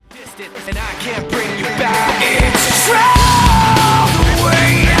And I can't bring you back. It's true, the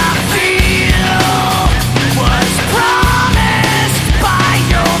way I feel was promised by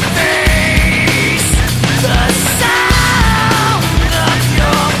your face. The sound of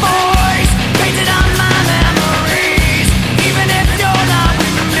your voice painted on my memories. Even if you're not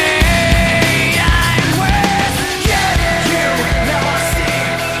with me, I'm with you. Now I see.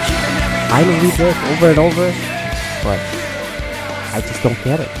 I read this over and over, but I just don't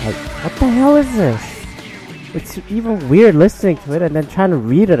get it. Like, what the hell is this? It's even weird listening to it and then trying to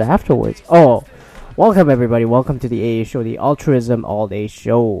read it afterwards. Oh, welcome everybody. Welcome to the AA Show, the Altruism All-Day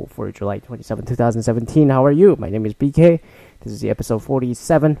Show for July 27, 2017. How are you? My name is BK. This is the episode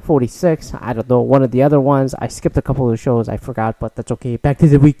 47, 46. I don't know, one of the other ones. I skipped a couple of shows. I forgot, but that's okay. Back to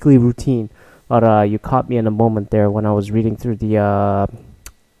the weekly routine. But you caught me in a moment there when I was reading through the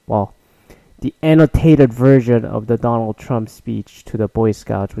annotated version of the Donald Trump speech to the Boy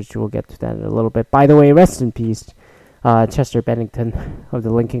Scouts, which we'll get to that in a little bit. By the way, rest in peace, Chester Bennington of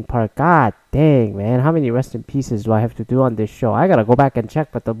the Linkin Park. God dang, man, how many rest in pieces do I have to do on this show? I gotta go back and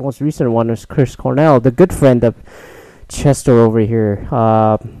check, but the most recent one was Chris Cornell, the good friend of Chester over here.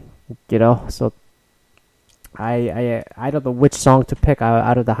 So I don't know which song to pick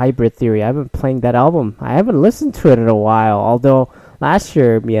out of the Hybrid Theory. I've been playing that album. I haven't listened to it in a while, although last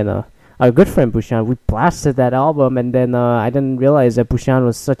year, me and our good friend Bushan, we blasted that album, and then I didn't realize that Bushan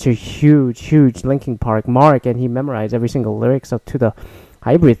was such a huge Linkin Park mark, and he memorized every single lyrics up to the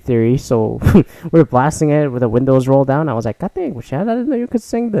Hybrid Theory. So we were blasting it with the windows rolled down. I was like, God dang, Bushan, I didn't know you could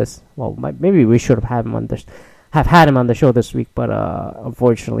sing this. Well, maybe we should have had him on the show this week, but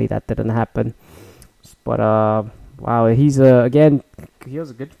unfortunately that didn't happen. But wow, he's he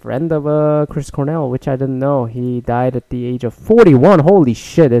was a good friend of Chris Cornell, which I didn't know. He died at the age of 41. Holy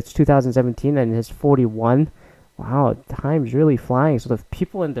shit, it's 2017 and he's 41. Wow, time's really flying. So the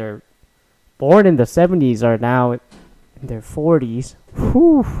people born in the 70s are now in their 40s.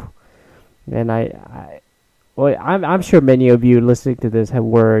 Whew. And I'm sure many of you listening to this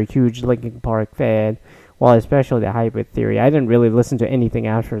were a huge Linkin Park fan. Well, especially the Hybrid Theory. I didn't really listen to anything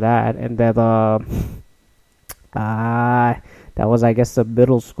after that, and then that was, I guess, the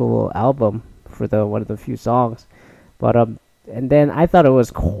middle school album for one of the few songs. But and then I thought it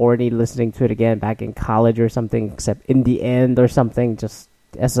was corny listening to it again back in college or something, except In the End or something, just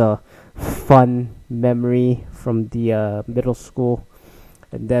as a fun memory from the middle school.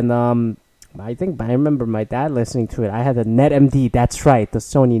 And then I remember my dad listening to it. I had the NetMD, that's right, the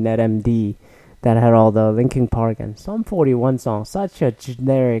Sony NetMD that had all the Linkin Park and some 41 songs. Such a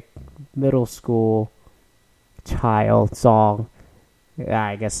generic middle school child song,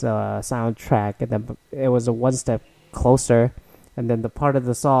 I guess, soundtrack. And then it was a one step closer, and then the part of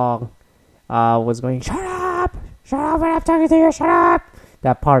the song was going, shut up when I'm talking to you, shut up,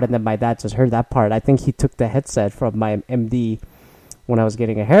 that part. And then my dad just heard that part. I think he took the headset from my MD when I was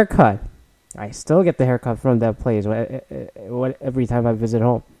getting a haircut. I still get the haircut from that place every time I visit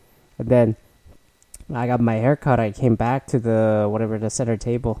home. And then I got my haircut, I came back to the center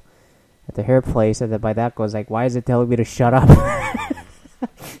table at the hair place, and then my dad goes like, why is it telling me to shut up?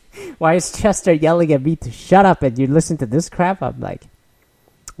 Why is Chester yelling at me to shut up and you listen to this crap? I'm like,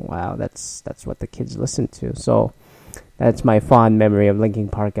 wow, that's what the kids listen to. So that's my fond memory of Linkin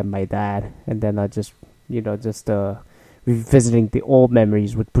Park and my dad. And then revisiting the old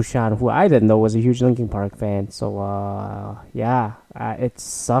memories with Bushan, who I didn't know was a huge Linkin Park fan. So it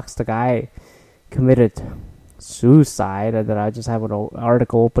sucks the guy committed suicide, and then I just have an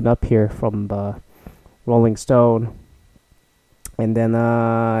article open up here from the Rolling Stone, and then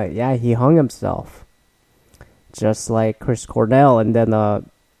he hung himself just like Chris Cornell. And then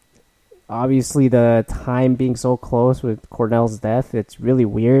obviously the time being so close with Cornell's death, it's really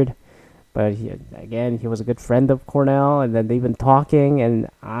weird, but he was a good friend of Cornell, and then they've been talking, and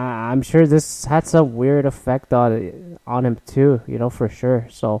I'm sure this had some weird effect on him too, for sure.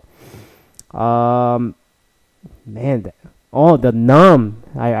 So the Numb.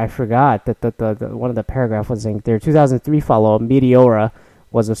 I forgot that the one of the paragraph was saying their 2003 follow, Meteora,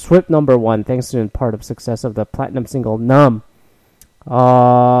 was a swift number one thanks to in part of success of the platinum single Numb,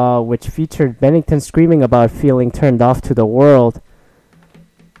 which featured Bennington screaming about feeling turned off to the world.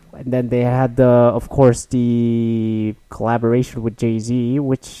 And then they had of course the collaboration with Jay-Z,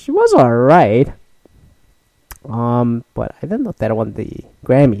 which was alright. But I didn't know that I won the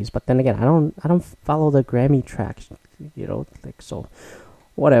Grammys. But then again, I don't follow the Grammy tracks, so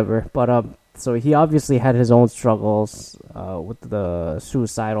whatever. But so he obviously had his own struggles with the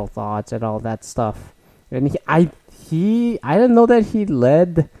suicidal thoughts and all that stuff. And I didn't know that he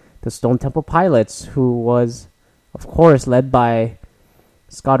led the Stone Temple Pilots, who was, of course, led by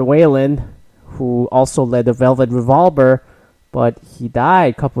Scott Weiland, who also led the Velvet Revolver, but he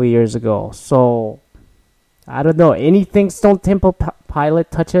died a couple of years ago. So I don't know. Anything Stone Temple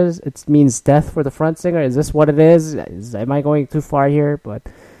Pilot touches, it means death for the front singer. Is this what it is? Am I going too far here? But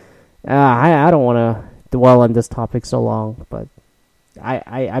I don't want to dwell on this topic so long. But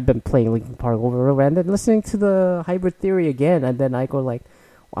I've been playing Linkin Park over and over, and then listening to the Hybrid Theory again, and then I go like,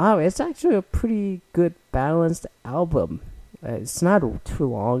 wow, it's actually a pretty good balanced album. It's not too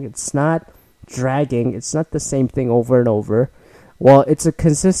long. It's not dragging. It's not the same thing over and over. Well, it's a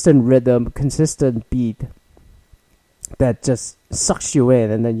consistent rhythm, consistent beat that just sucks you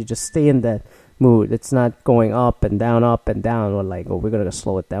in, and then you just stay in that mood. It's not going up and down, or like, oh, we're gonna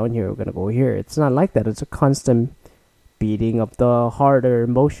slow it down here, we're gonna go here. It's not like that. It's a constant beating of the harder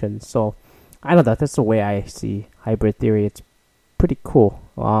emotions. So I don't know. That's the way I see Hybrid Theory. It's pretty cool.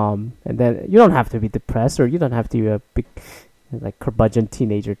 And then you don't have to be depressed, or you don't have to be a big, like, curmudgeon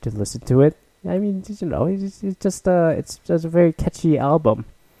teenager to listen to it. I mean, you know, it's just a very catchy album.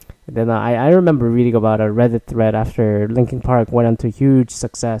 And then I remember reading about a Reddit thread after Linkin Park went on to huge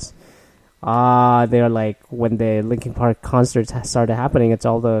success. They're like, when the Linkin Park concerts started happening, it's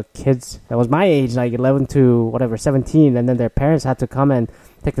all the kids that was my age, like 11 to whatever 17, and then their parents had to come and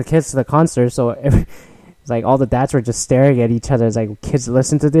take the kids to the concert. So it's like all the dads were just staring at each other. It's like, kids,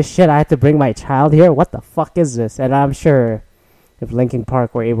 listen to this shit. I had to bring my child here. What the fuck is this? And I'm sure if Linkin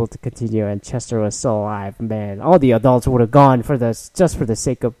Park were able to continue and Chester was still alive, man, all the adults would have gone for this just for the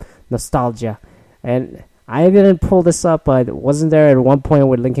sake of nostalgia. And I didn't pull this up, but wasn't there at one point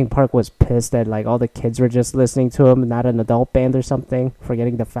where Linkin Park was pissed that like all the kids were just listening to him, not an adult band or something,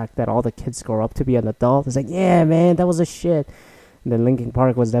 forgetting the fact that all the kids grow up to be an adult? It's like, yeah, man, that was a shit. And then Linkin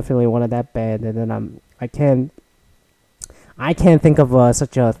Park was definitely one of that band. And then I can't think of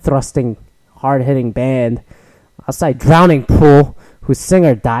such a thrusting, hard-hitting band outside Drowning Pool, whose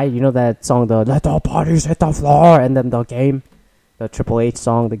singer died. You know that song, the Let the Parties Hit the Floor, and then The Game, the Triple H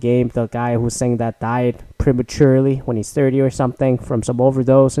song, The Game. The guy who sang that died prematurely when he's 30 or something from some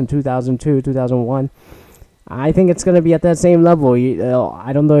overdose in 2002, 2001. I think it's going to be at that same level.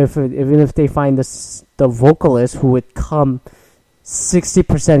 I don't know if even if they find the vocalist who would come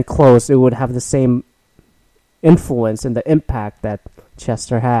 60% close, it would have the same influence and the impact that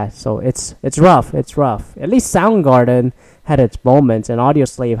Chester had. So it's rough. At least Soundgarden had its moments, and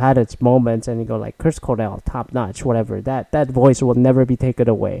Audioslave had its moments, and you go like Chris Cornell, top notch, whatever. That voice will never be taken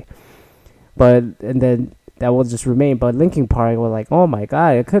away. And then that will just remain. But Linkin Park was like, oh my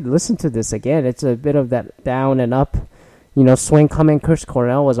god, I could listen to this again. It's a bit of that down and up, swing coming. Chris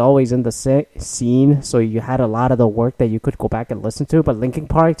Cornell was always in the scene, so you had a lot of the work that you could go back and listen to. But Linkin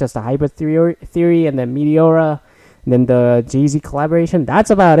Park, just the Hybrid Theory, and then Meteora, and then the Jay-Z collaboration,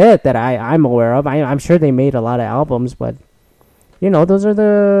 that's about it that I'm aware of. I'm sure they made a lot of albums, but those are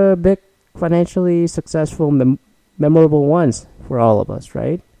the big financially successful memorable ones for all of us,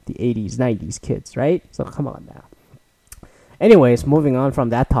 right? The 80s, 90s kids, right? So come on now. Anyways, moving on from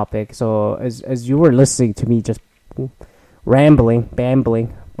that topic. So as you were listening to me just rambling,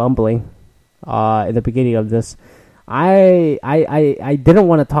 bumbling in the beginning of this, I didn't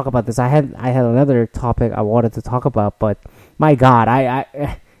want to talk about this. I had another topic I wanted to talk about, but my God,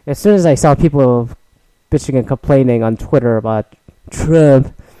 I as soon as I saw people bitching and complaining on Twitter about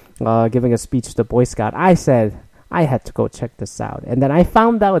Trump giving a speech to the Boy Scout, I said I had to go check this out. And then I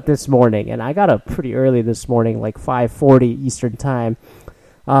found out this morning, and I got up pretty early this morning, like 5:40 Eastern time,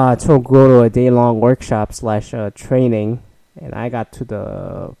 to go to a day-long workshop / training. And I got to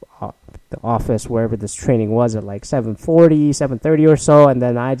the office wherever this training was at like 7:30 or so, and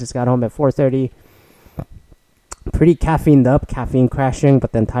then I just got home at 4:30, pretty caffeined up, caffeine crashing,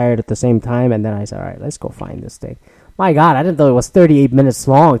 but then tired at the same time. And then I said, all right, let's go find this thing. My God, I didn't know it was 38 minutes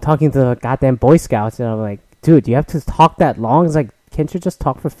long, talking to the goddamn Boy Scouts. And I'm like, dude, do you have to talk that long? It's like, can't you just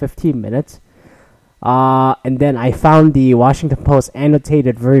talk for 15 minutes? And then I found the Washington Post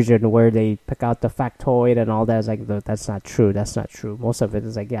annotated version where they pick out the factoid and all that. It's like, that's not true. Most of it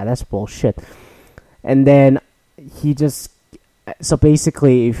is like, yeah, that's bullshit. And then so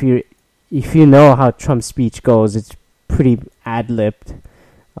basically, if you know how Trump's speech goes, it's pretty ad-libbed.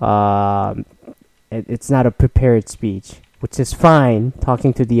 It's not a prepared speech, which is fine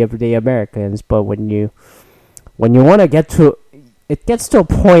talking to the everyday Americans, but when you want to get to it gets to a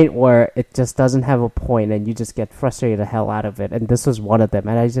point where it just doesn't have a point, and you just get frustrated the hell out of it. And this was one of them.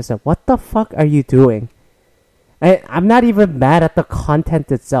 And I just said, what the fuck are you doing? I'm not even mad at the content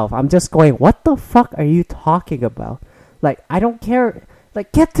itself. I'm just going, what the fuck are you talking about? Like, I don't care.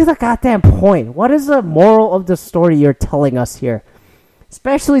 Like, get to the goddamn point. What is the moral of the story you're telling us here?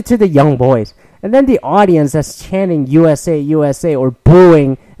 Especially to the young boys. And then the audience that's chanting USA, USA, or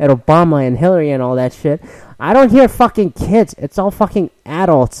booing at Obama and Hillary and all that shit, I don't hear fucking kids. It's all fucking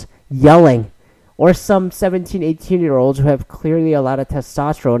adults yelling. Or some 17, 18-year-olds who have clearly a lot of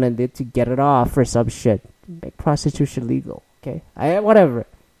testosterone and need to get it off for some shit. Make prostitution legal, okay? Whatever.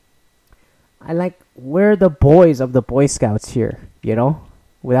 We're the boys of the Boy Scouts here, you know?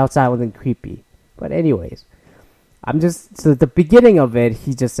 Without sounding creepy. But anyways. So at the beginning of it,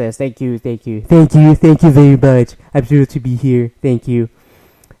 he just says, thank you very much. I'm thrilled to be here. Thank you.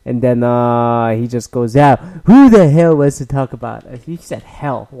 And then he just goes out. Who the hell wants to talk about? He said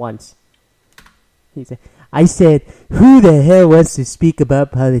hell once. I said, who the hell wants to speak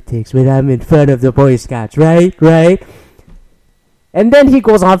about politics when I'm in front of the Boy Scouts, right? And then he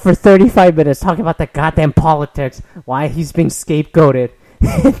goes on for 35 minutes talking about the goddamn politics, why he's being scapegoated.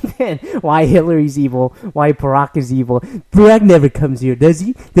 And then why Hillary's evil, why Barack is evil. Barack never comes here, does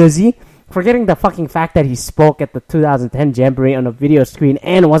he? Forgetting the fucking fact that he spoke at the 2010 Jamboree on a video screen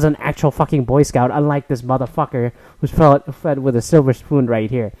and was an actual fucking Boy Scout, unlike this motherfucker who's fed with a silver spoon right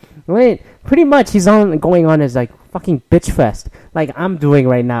here. Wait, pretty much he's going on as like fucking bitch fest, like I'm doing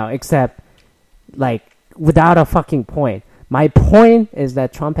right now, except like without a fucking point. My point is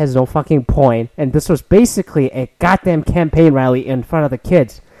that Trump has no fucking point, and this was basically a goddamn campaign rally in front of the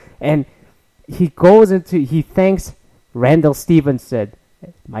kids. And he thanks Randall Stevenson,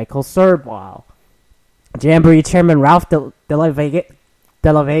 Michael Serwal, Jamboree Chairman Ralph De La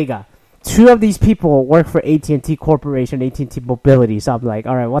Vega. Two of these people work for AT&T Corporation, AT&T Mobility. So I'm like,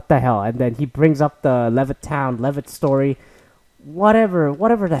 all right, what the hell? And then he brings up the Levitt story,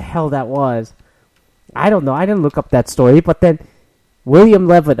 whatever the hell that was. I don't know. I didn't look up that story. But then William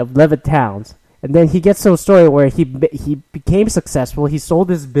Levitt of Levitt Towns. And then he gets to a story where he became successful. He sold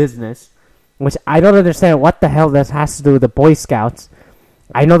his business, which I don't understand what the hell this has to do with the Boy Scouts.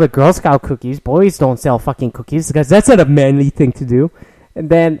 I know the Girl Scout cookies. Boys don't sell fucking cookies because that's not a manly thing to do. And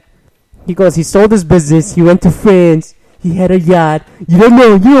then he sold his business. He went to France. He had a yacht. You don't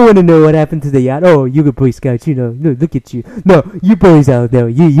want to know what happened to the yacht. Oh, you're a Boy Scout. No, look at you. No, you boys out there.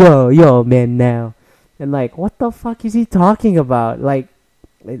 You're man now. And like, what the fuck is he talking about? Like,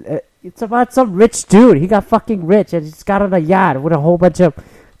 it's about some rich dude. He got fucking rich and he's got on a yacht with a whole bunch of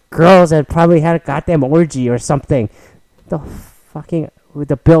girls that probably had a goddamn orgy or something.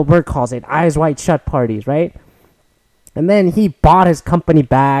 The Bill Burr calls it eyes wide shut parties, right? And then he bought his company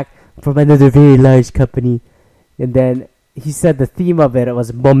back from another very large company. And then he said the theme of it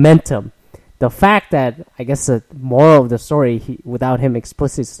was momentum. The fact that, I guess the moral of the story, without him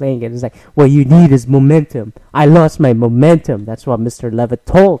explicitly saying it, is like, what you need is momentum. I lost my momentum. That's what Mr. Levitt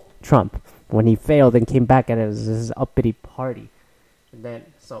told Trump when he failed and came back at his uppity party. And then,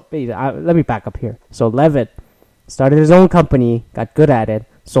 let me back up here. So Levitt started his own company, got good at it,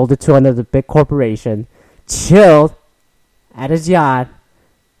 sold it to another big corporation, chilled at his yacht,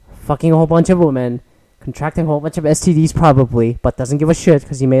 fucking a whole bunch of women, contracting a whole bunch of STDs probably, but doesn't give a shit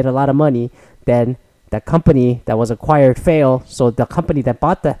because he made a lot of money. Then that company that was acquired failed, so the company that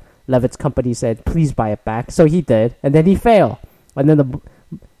bought the Levitt's company said, please buy it back. So he did, and then he failed. And then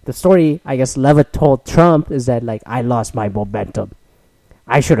the story, I guess Levitt told Trump is that, like, I lost my momentum.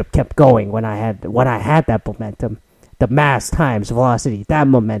 I should have kept going when I had that momentum. The mass times velocity, that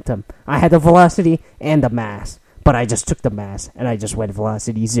momentum. I had the velocity and the mass, but I just took the mass and I just went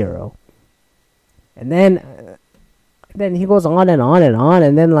velocity 0. And then he goes on and on and on,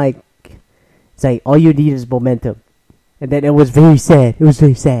 and then like it's like all you need is momentum. And then it was very sad. It was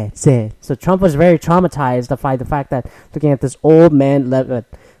very sad. So Trump was very traumatized by the fact that looking at this old man Levitt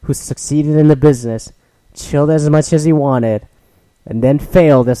who succeeded in the business, chilled as much as he wanted, and then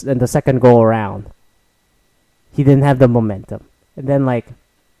failed in the second go around. He didn't have the momentum. And then like,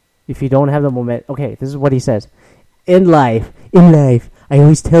 if you don't have the momentum, okay, this is what he says. In life, I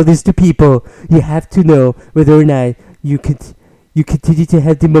always tell this to people, you have to know whether or not you continue to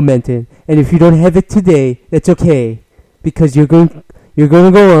have the momentum. And if you don't have it today, that's okay. Because you're going to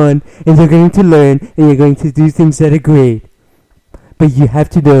go on, and you're going to learn, and you're going to do things that are great. But you have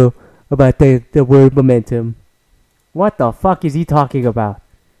to know about the word momentum. What the fuck is he talking about?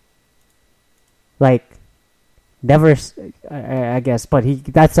 Like, never, I guess, but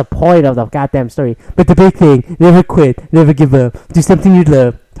that's the point of the goddamn story. But the big thing, never quit, never give up, do something you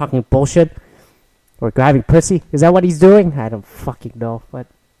love. Talking bullshit? Or grabbing pussy? Is that what he's doing? I don't fucking know, but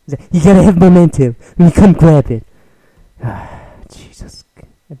you gotta have momentum when you come grab it. Jesus.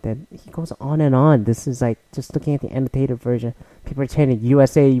 And then he goes on and on. This is like, just looking at the annotated version, people are chanting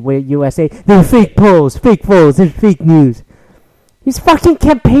USA, they're fake polls, there's fake news. He's fucking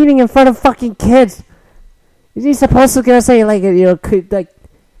campaigning in front of fucking kids. Is he supposed to gonna say, like,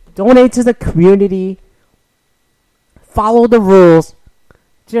 donate to the community, follow the rules,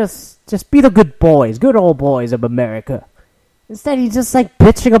 just be the good boys, good old boys of America. Instead, he's just like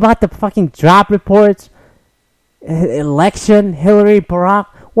bitching about the fucking job reports, election, Hillary, Barack.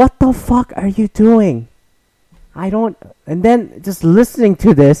 What the fuck are you doing? And then just listening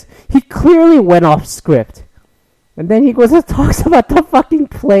to this, he clearly went off script. And then he goes and talks about the fucking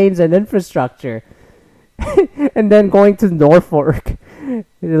planes and infrastructure. And then going to Norfolk,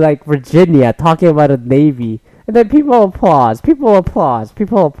 like Virginia, talking about a Navy. And then people applause. And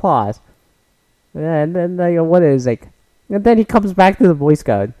then and then he comes back to the Boy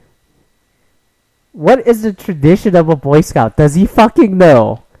Scout. What is the tradition of a Boy Scout? Does he fucking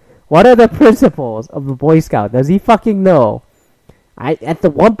know? What are the principles of the Boy Scout? Does he fucking know? At the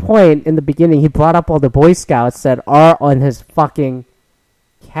one point in the beginning, he brought up all the Boy Scouts that are on his fucking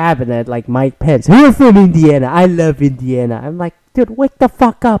cabinet, like Mike Pence. We're from Indiana. I love Indiana. I'm like, dude, wake the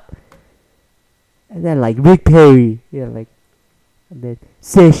fuck up. And then like Rick Perry, and then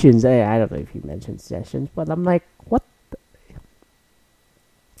Sessions. I don't know if he mentioned Sessions, but I'm like, what?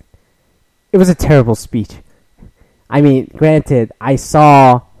 It was a terrible speech. I mean, granted, I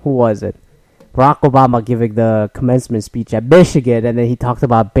saw, who was it? Barack Obama giving the commencement speech at Michigan, and then he talked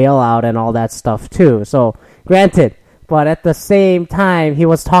about bailout and all that stuff too. So, granted, but at the same time, he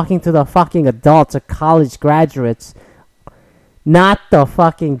was talking to the fucking adults, the college graduates, not the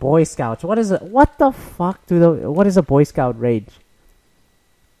fucking Boy Scouts. What is it? What the fuck what is a Boy Scout range?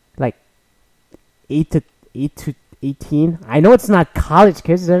 Like 8 to 18? I know it's not college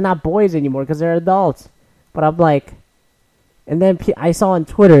kids. They're not boys anymore because they're adults. But I'm like, and then I saw on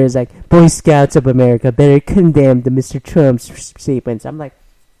Twitter, it's like, Boy Scouts of America better condemn the Mr. Trump's statements. I'm like,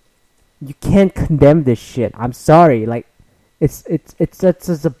 you can't condemn this shit. I'm sorry. Like, it's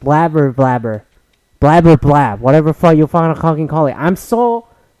just a blabber, whatever fuck you fucking call it. I'm so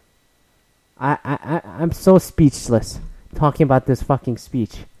speechless talking about this fucking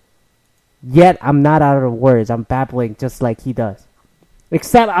speech. Yet I'm not out of words. I'm babbling just like he does.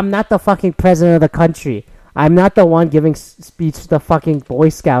 Except I'm not the fucking president of the country. I'm not the one giving speech to the fucking Boy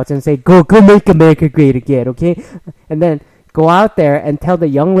Scouts and say, go make America great again, okay? And then go out there and tell the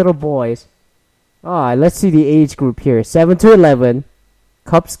young little boys, let's see the age group here. 7 to 11,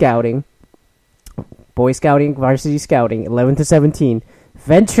 Cub Scouting, Boy Scouting, Varsity Scouting, 11 to 17.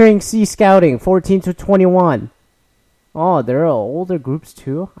 Venturing Sea Scouting, 14 to 21. Oh, there are older groups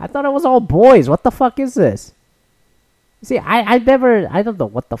too? I thought it was all boys. What the fuck is this? See, I don't know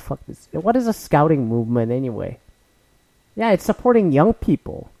what the fuck this. What is a scouting movement anyway? Yeah, it's supporting young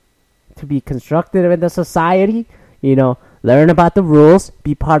people to be constructive in the society. Learn about the rules,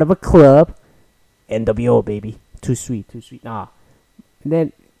 be part of a club. NWO, baby. Too sweet. Nah. And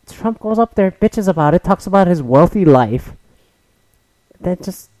then Trump goes up there, bitches about it, talks about his wealthy life. Then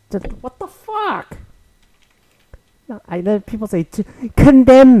just what the fuck? I let people say,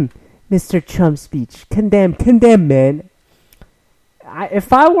 condemn Mr. Trump's speech. Condemn, man.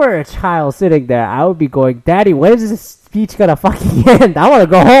 If I were a child sitting there, I would be going, Daddy, when is this speech gonna fucking end? I wanna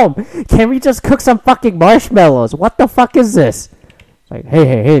go home. Can we just cook some fucking marshmallows? What the fuck is this? It's like,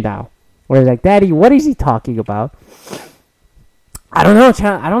 hey now. Or he's like, Daddy, what is he talking about? I don't know,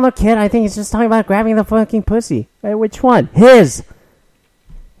 child. I don't know, kid. I think he's just talking about grabbing the fucking pussy. Hey, which one? His.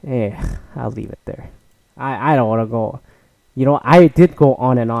 I'll leave it there. I don't want to go. I did go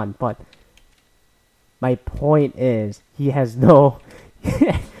on and on, but my point is he has no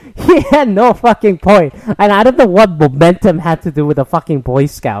he had no fucking point. And I don't know what momentum had to do with a fucking Boy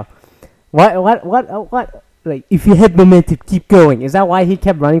Scout. What? Like, if you had momentum, keep going. Is that why he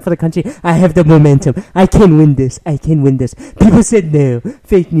kept running for the country? I have the momentum. I can win this. People said no.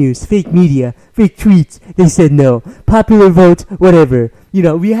 Fake news, fake media, fake tweets. They said no. Popular vote, whatever.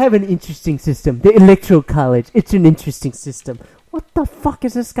 We have an interesting system. The Electoral College. It's an interesting system. What the fuck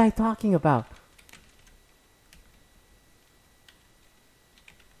is this guy talking about?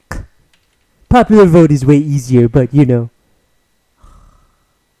 Popular vote is way easier, but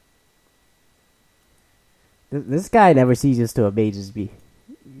This guy never ceases to amaze me.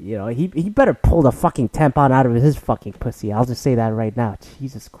 He better pull the fucking tampon out of his fucking pussy. I'll just say that right now.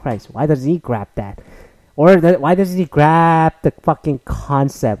 Jesus Christ. Why doesn't he grab that? Or why doesn't he grab the fucking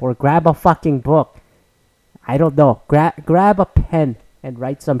concept? Or grab a fucking book? I don't know. Grab a pen and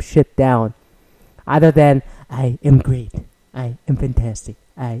write some shit down. Other than, I am great. I am fantastic.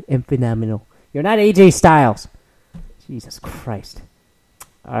 I am phenomenal. You're not AJ Styles. Jesus Christ.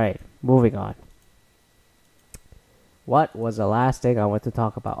 Alright, moving on. What was the last thing I want to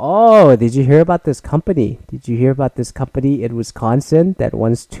talk about? Oh, did you hear about this company? In Wisconsin that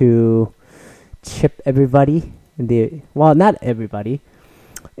wants to chip everybody? Well, not everybody.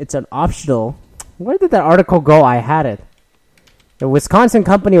 it's an optional. Where did that article go? I had it. The Wisconsin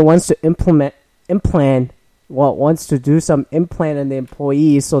company wants to wants to do some implant in the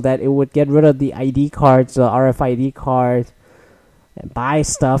employees so that it would get rid of the ID cards, the RFID cards, and buy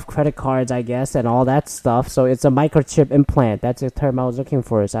stuff, credit cards, I guess, and all that stuff. So it's a microchip implant. That's the term I was looking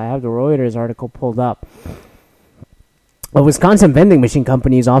for. So I have the Reuters article pulled up. A Wisconsin vending machine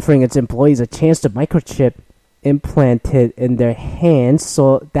company is offering its employees a chance to microchip implanted in their hands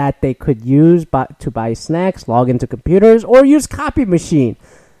so that they could use to buy snacks, log into computers, or use copy machine.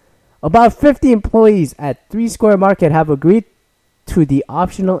 About 50 employees at 3 Square Market have agreed to the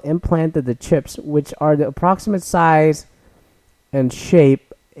optional implant of the chips, which are the approximate size and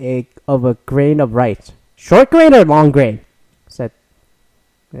shape of a grain of rice. Short grain or long grain? Said,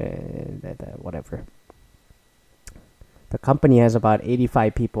 whatever. The company has about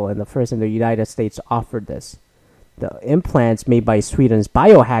 85 people and the first in the United States offered this. The implants made by Sweden's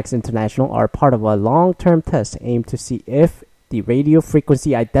Biohacks International are part of a long-term test aimed to see if the radio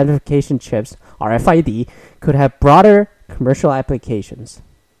frequency identification chips, RFID, could have broader commercial applications.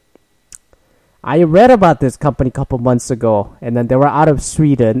 I read about this company a couple months ago, and then they were out of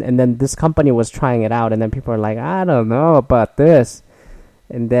Sweden, and then this company was trying it out, and then people are like, I don't know about this.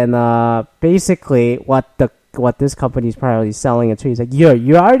 And then basically what this company is probably selling it to is like,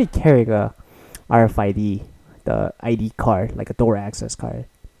 you're already carrying a RFID, the ID card, like a door access card.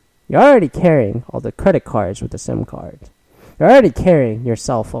 You're already carrying all the credit cards with the SIM card. You're already carrying your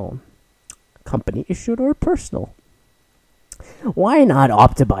cell phone, company issued or personal. Why not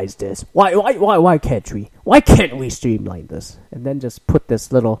optimize this? Why can't we? Why can't we streamline this? And then just put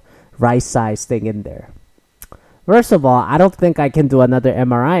this little rice size thing in there. First of all, I don't think I can do another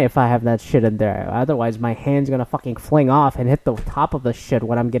MRI if I have that shit in there. Otherwise, my hand's gonna fucking fling off and hit the top of the shit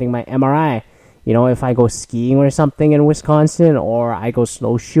when I'm getting my MRI. You know, if I go skiing or something in Wisconsin, or I go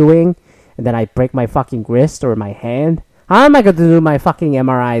snowshoeing, and then I break my fucking wrist or my hand. How am I going to do my fucking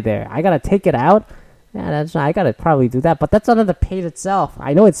MRI there? I got to take it out? Yeah, I got to probably do that. But that's another pain itself.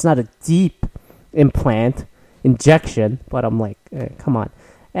 I know it's not a deep implant injection, but I'm like, come on.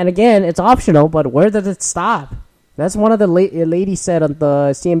 And again, it's optional, but where does it stop? That's one of the lady said on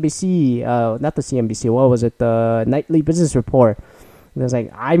the CNBC, not the CNBC, what was it? The Nightly Business Report. And it was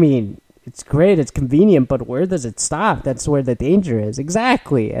like, I mean, it's great, it's convenient, but where does it stop? That's where the danger is.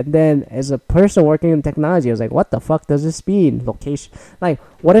 Exactly. And then as a person working in technology, I was like, what the fuck does this mean? Location. Like,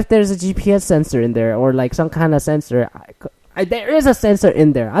 what if there's a GPS sensor in there or like some kind of sensor? There is a sensor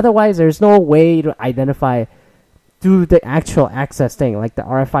in there. Otherwise, there's no way to identify through the actual access thing, like the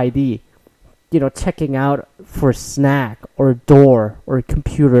RFID, you know, checking out for snack or door or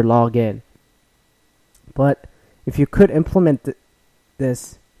computer login. But if you could implement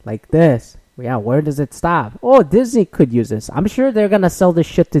this like this, yeah, where does it stop? Oh, Disney could use this. I'm sure they're gonna sell this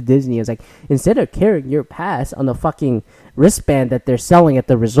shit to Disney. It's like, instead of carrying your pass on the fucking wristband that they're selling at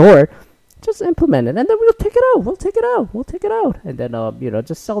the resort, just implement it, and then we'll take it out. And then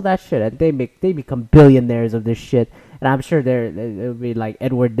just sell that shit, and they become billionaires of this shit. And I'm sure it'll be like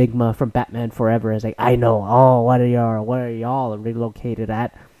Edward Nygma from Batman Forever. It's like, I know, oh, where are y'all relocated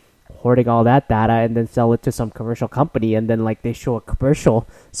at? Hoarding all that data and then sell it to some commercial company, and then like they show a commercial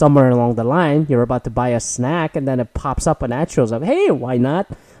somewhere along the line, you're about to buy a snack, and then it pops up an ad shows up, hey, why not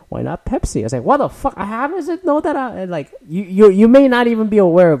Pepsi? It's like, what the fuck? How does it know that? Like you may not even be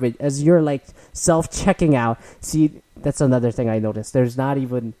aware of it as you're like self-checking out. See, that's another thing I noticed. There's not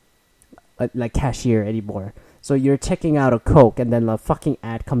even like cashier anymore. So you're checking out a Coke, and then a fucking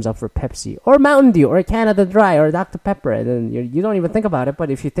ad comes up for Pepsi, or Mountain Dew, or Canada Dry, or Dr. Pepper, and then you don't even think about it. But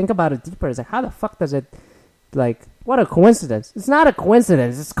if you think about it deeper, it's like, how the fuck does it, like, what a coincidence. It's not a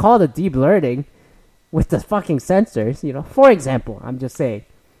coincidence. It's called a deep learning with the fucking sensors, you know. For example, I'm just saying,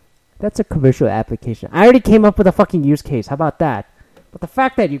 that's a commercial application. I already came up with a fucking use case. How about that? But the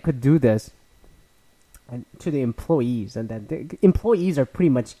fact that you could do this and to the employees, and then the employees are pretty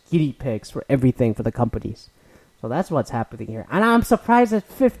much guinea pigs for everything for the companies. So that's what's happening here. And I'm surprised that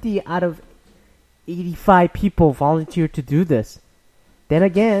 50 out of 85 people volunteered to do this. Then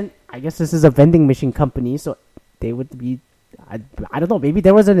again, I guess this is a vending machine company, so they would be, I don't know, maybe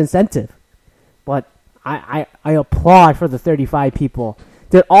there was an incentive. But I applaud for the 35 people.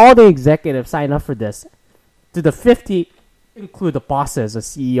 Did all the executives sign up for this? Did the 50 include the bosses, the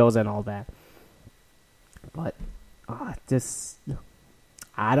CEOs, and all that? But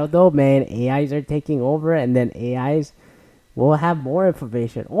I don't know, man. AIs are taking over, and then AIs will have more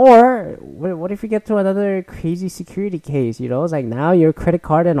information. Or what if you get to another crazy security case? You know, it's like now your credit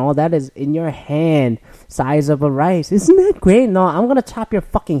card and all that is in your hand, size of a rice. Isn't that great? No, I'm gonna chop your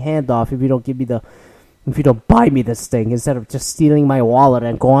fucking hand off if you don't give me the if you don't buy me this thing instead of just stealing my wallet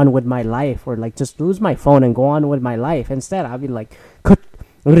and go on with my life, or like just lose my phone and go on with my life. Instead, I'll be like, I'm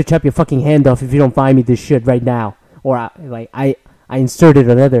gonna chop your fucking hand off if you don't buy me this shit right now. Or I inserted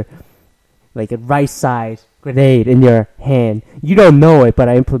another like a right-size grenade in your hand. You don't know it, but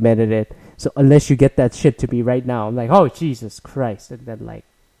I implemented it. So unless you get that shit to me right now, I'm like, oh Jesus Christ, and then like,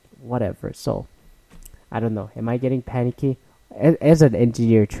 whatever. So I don't know. Am I getting panicky? As an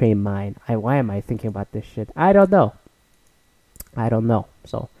engineer trained mind, why am I thinking about this shit? I don't know.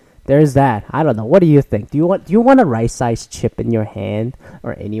 So there's that. I don't know. What do you think? Do you want a right-size chip in your hand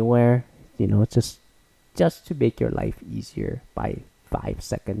or anywhere? You know, just to make your life easier by 5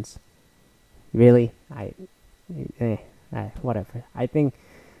 seconds. Really? Whatever. I think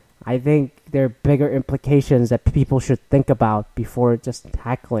there are bigger implications that people should think about before just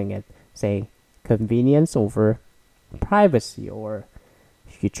tackling it. Say convenience over privacy, or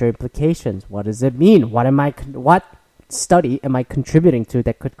future implications. What does it mean? What study am I contributing to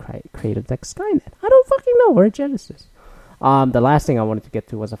that could create a next Skynet? I don't fucking know. We're Genesis. The last thing I wanted to get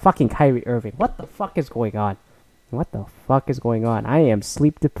to was a fucking Kyrie Irving. What the fuck is going on? I am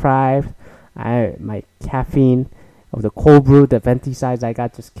sleep deprived. My caffeine of the cold brew, the venti size I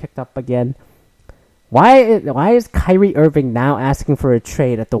got just kicked up again. Why is Kyrie Irving now asking for a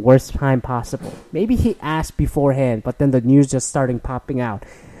trade at the worst time possible? Maybe he asked beforehand, but then the news just starting popping out.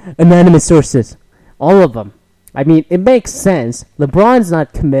 Anonymous sources. All of them. I mean, it makes sense. LeBron's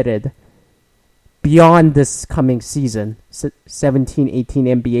not committed beyond this coming season, 17-18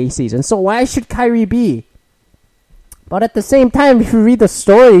 NBA season. So why should Kyrie be? But at the same time, if you read the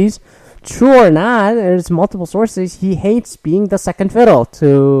stories, true or not, there's multiple sources, he hates being the second fiddle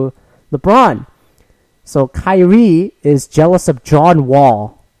to LeBron. So Kyrie is jealous of John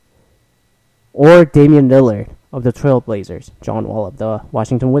Wall or Damian Lillard of the Trailblazers. John Wall of the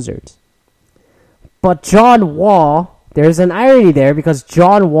Washington Wizards. But John Wall, there's an irony there because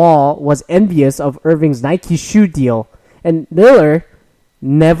John Wall was envious of Irving's Nike shoe deal, and Lillard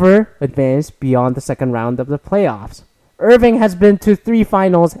never advanced beyond the second round of the playoffs. Irving has been to 3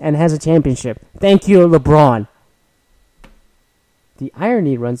 finals and has a championship. Thank you, LeBron. The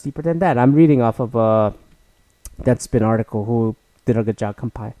irony runs deeper than that. I'm reading off of a Deadspin article who did a good job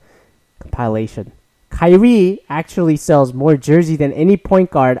compilation. Kyrie actually sells more jersey than any point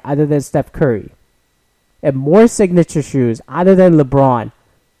guard other than Steph Curry, and more signature shoes other than LeBron.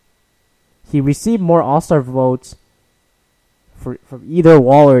 He received more All-Star votes from either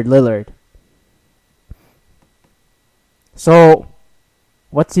Wall or Lillard. So,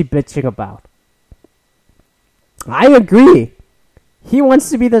 what's he bitching about? I agree. He wants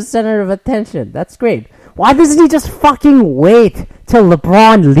to be the center of attention. That's great. Why doesn't he just fucking wait till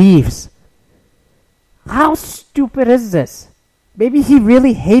LeBron leaves? How stupid is this? Maybe he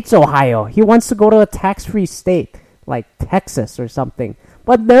really hates Ohio. He wants to go to a tax-free state, like Texas or something.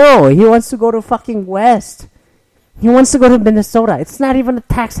 But no, he wants to go to fucking West. He wants to go to Minnesota. It's not even a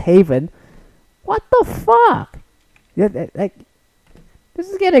tax haven. What the fuck? Like, this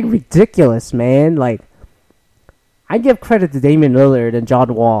is getting ridiculous, man. Like, I give credit to Damian Lillard and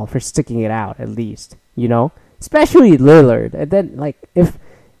John Wall for sticking it out, at least. You know? Especially Lillard. And then, like, if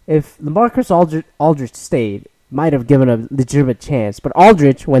LaMarcus Aldridge stayed, might have given a legitimate chance. But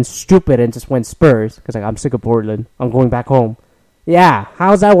Aldridge went stupid and just went Spurs. Because, like, I'm sick of Portland. I'm going back home. Yeah,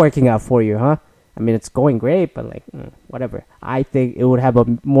 how's that working out for you, huh? I mean, it's going great, but, like, whatever. I think it would have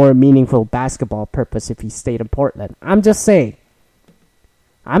a more meaningful basketball purpose if he stayed in Portland. I'm just saying.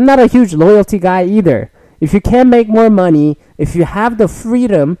 I'm not a huge loyalty guy either. If you can make more money, if you have the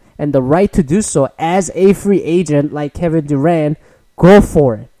freedom and the right to do so as a free agent like Kevin Durant, go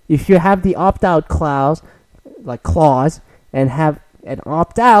for it. If you have the opt-out clause and have an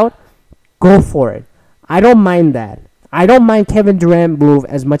opt-out, go for it. I don't mind that. I don't mind Kevin Durant move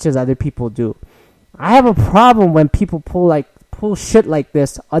as much as other people do. I have a problem when people pull shit like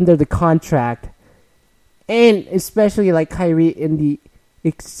this under the contract, and especially like Kyrie in the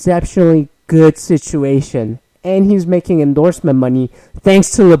exceptionally good situation, and he's making endorsement money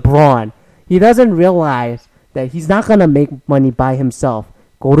thanks to LeBron. He doesn't realize that he's not gonna make money by himself.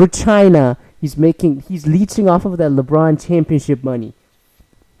 Go to China. He's leeching off of that LeBron championship money.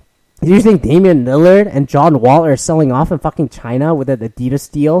 Do you think Damian Lillard and John Wall are selling off in fucking China with the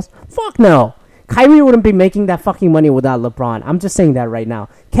Adidas deals? Fuck no. Kyrie wouldn't be making that fucking money without LeBron. I'm just saying that right now.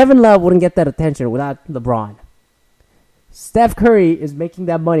 Kevin Love wouldn't get that attention without LeBron. Steph Curry is making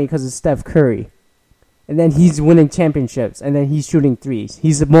that money because it's Steph Curry. And then he's winning championships. And then he's shooting threes.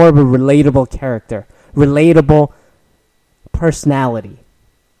 He's more of a relatable character. Relatable personality.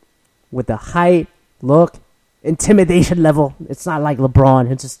 With the height, look, intimidation level. It's not like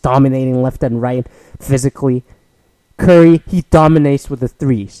LeBron. It's just dominating left and right physically. Curry, he dominates with the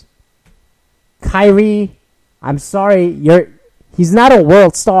threes. Kyrie, I'm sorry, he's not a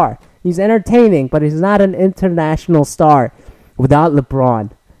world star. He's entertaining, but he's not an international star without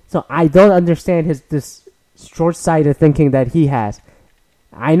LeBron. So I don't understand this short-sighted thinking that he has.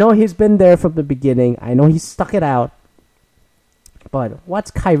 I know he's been there from the beginning. I know he stuck it out. But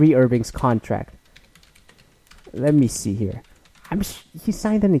what's Kyrie Irving's contract? Let me see here. He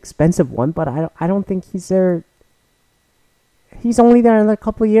signed an expensive one, but I don't think he's there. He's only there in a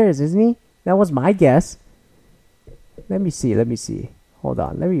couple of years, isn't he? That was my guess. Let me see. Hold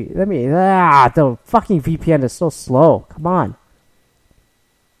on. Let me. The fucking VPN is so slow. Come on.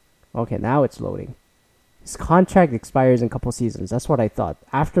 Okay, now it's loading. His contract expires in a couple seasons. That's what I thought.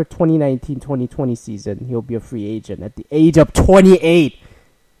 After 2019-2020 season, he'll be a free agent at the age of 28.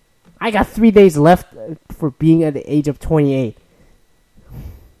 I got 3 days left for being at the age of 28.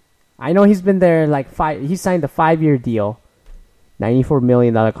 I know he's been there he signed a 5-year deal. $94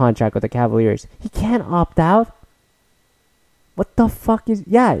 million contract with the Cavaliers. He can't opt out. What the fuck is...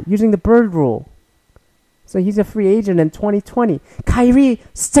 Yeah, using the bird rule. So he's a free agent in 2020. Kyrie,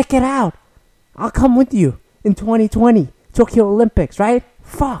 stick it out. I'll come with you in 2020. Tokyo Olympics, right?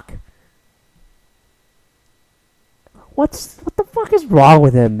 Fuck. What the fuck is wrong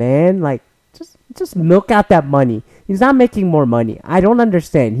with him, man? Like, just milk out that money. He's not making more money. I don't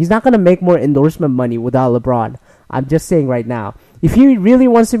understand. He's not going to make more endorsement money without LeBron. I'm just saying right now. If he really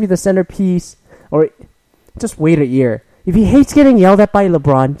wants to be the centerpiece, or just wait a year. If he hates getting yelled at by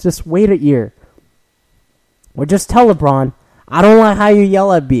LeBron, just wait a year. Or just tell LeBron, I don't like how you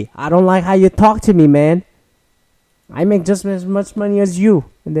yell at me. I don't like how you talk to me, man. I make just as much money as you.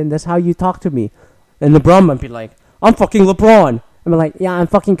 And then that's how you talk to me. And LeBron might be like, I'm fucking LeBron. I'm like, yeah, I'm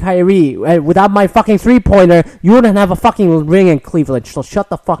fucking Kyrie. Without my fucking three-pointer, you wouldn't have a fucking ring in Cleveland. So shut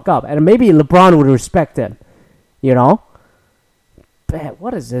the fuck up. And maybe LeBron would respect him. You know? But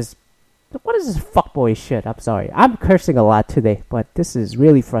what is this? What is this fuckboy shit? I'm sorry. I'm cursing a lot today, but this is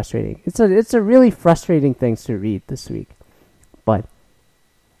really frustrating. It's a really frustrating thing to read this week. But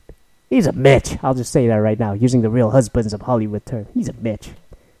he's a Mitch. I'll just say that right now, using the Real Husbands of Hollywood term. He's a Mitch.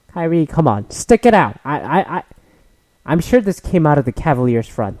 Kyrie, come on, stick it out. I'm sure this came out of the Cavaliers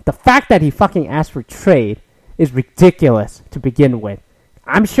front. The fact that he fucking asked for trade is ridiculous to begin with.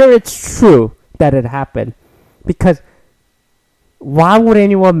 I'm sure it's true that it happened. Because why would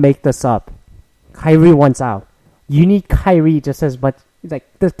anyone make this up? Kyrie wants out. You need Kyrie just as much. Like,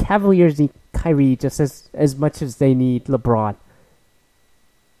 the Cavaliers need Kyrie just as much as they need LeBron.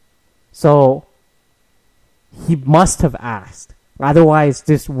 So, he must have asked. Otherwise,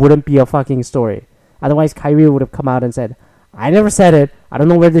 this wouldn't be a fucking story. Otherwise, Kyrie would have come out and said, I never said it. I don't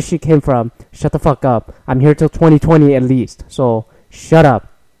know where this shit came from. Shut the fuck up. I'm here till 2020 at least. So, shut up.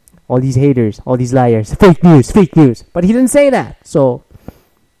 All these haters, all these liars. Fake news, fake news. But he didn't say that. So,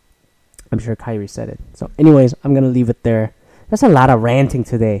 I'm sure Kyrie said it. So, anyways, I'm going to leave it there. There's a lot of ranting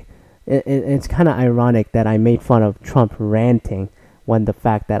today. It's kind of ironic that I made fun of Trump ranting when the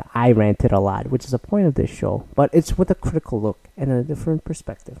fact that I ranted a lot, which is the point of this show. But it's with a critical look and a different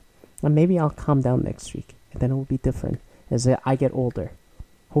perspective. And maybe I'll calm down next week. And then it will be different as I get older.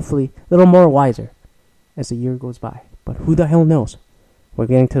 Hopefully, a little more wiser as the year goes by. But who the hell knows? We're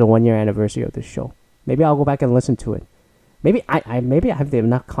getting to the 1-year anniversary of this show. Maybe I'll go back and listen to it. Maybe I have the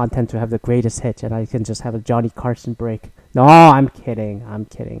enough content to have the greatest hits, and I can just have a Johnny Carson break. No, I'm kidding.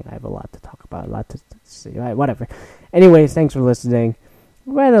 I have a lot to talk about, a lot to say. Right, whatever. Anyways, thanks for listening.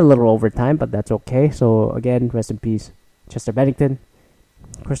 We ran a little overtime, but that's okay. So again, rest in peace, Chester Bennington,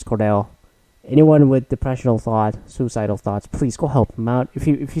 Chris Cordell. Anyone with depressional thoughts, suicidal thoughts, please go help them out. If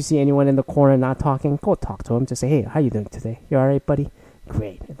you see anyone in the corner not talking, go talk to him. Just say, hey, how you doing today? You all right, buddy?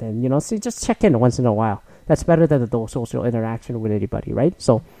 Great. And then, just check in once in a while. That's better than the social interaction with anybody, right?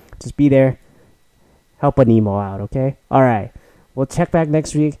 So just be there. Help an emo out, okay? All right. We'll check back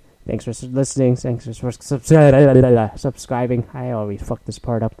next week. Thanks for listening. Thanks for subscribing. I always fuck this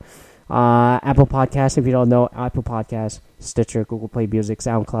part up. Apple Podcasts, if you don't know, Apple Podcasts, Stitcher, Google Play Music,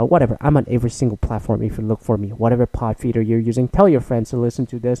 SoundCloud, whatever. I'm on every single platform if you look for me. Whatever pod feeder you're using, tell your friends to listen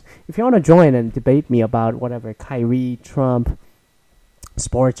to this. If you want to join and debate me about whatever, Kyrie, Trump,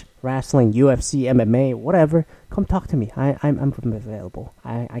 sports, wrestling, UFC, MMA, whatever, come talk to me. I'm available.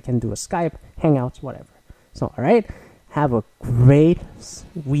 I can do a Skype, Hangouts, whatever. So, all right, have a great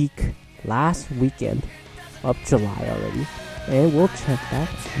week, last weekend of July already, and we'll check back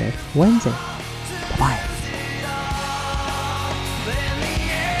next Wednesday. Bye-bye.